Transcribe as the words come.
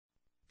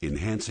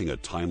Enhancing a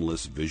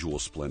timeless visual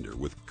splendor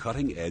with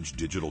cutting-edge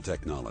digital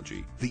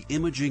technology, the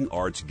Imaging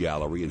Arts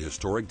Gallery in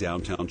historic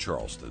downtown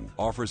Charleston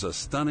offers a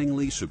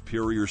stunningly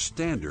superior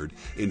standard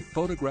in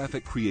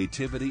photographic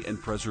creativity and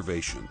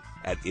preservation.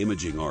 At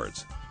Imaging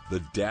Arts, the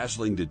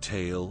dazzling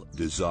detail,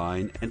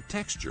 design, and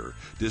texture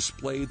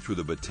displayed through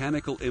the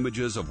botanical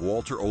images of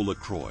Walter O.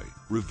 LaCroix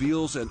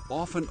reveals an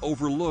often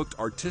overlooked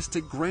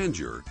artistic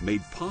grandeur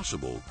made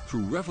possible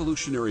through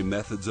revolutionary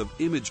methods of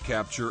image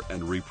capture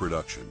and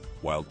reproduction.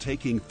 While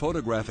taking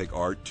photographic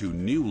art to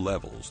new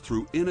levels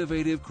through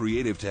innovative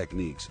creative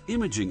techniques,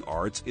 Imaging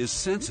Arts is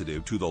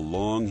sensitive to the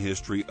long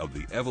history of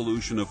the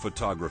evolution of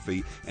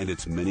photography and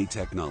its many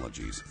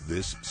technologies.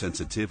 This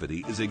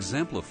sensitivity is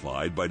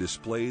exemplified by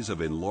displays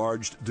of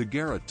enlarged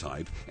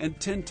daguerreotype and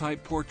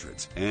tintype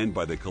portraits, and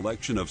by the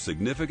collection of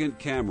significant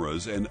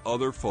cameras and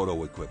other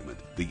photo equipment.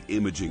 The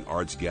Imaging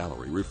Arts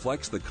Gallery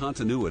reflects the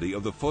continuity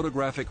of the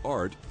photographic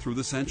art through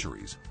the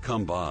centuries.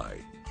 Come by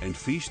and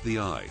feast the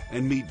eye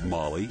and meet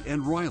Molly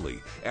and Riley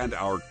and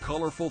our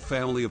colorful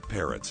family of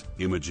parrots.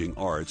 Imaging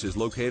Arts is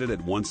located at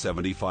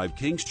 175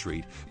 King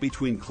Street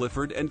between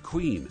Clifford and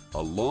Queen,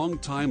 a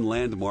longtime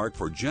landmark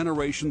for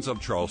generations of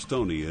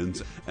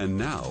Charlestonians, and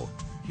now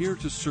here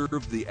to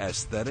serve the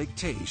aesthetic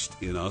taste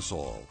in us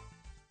all.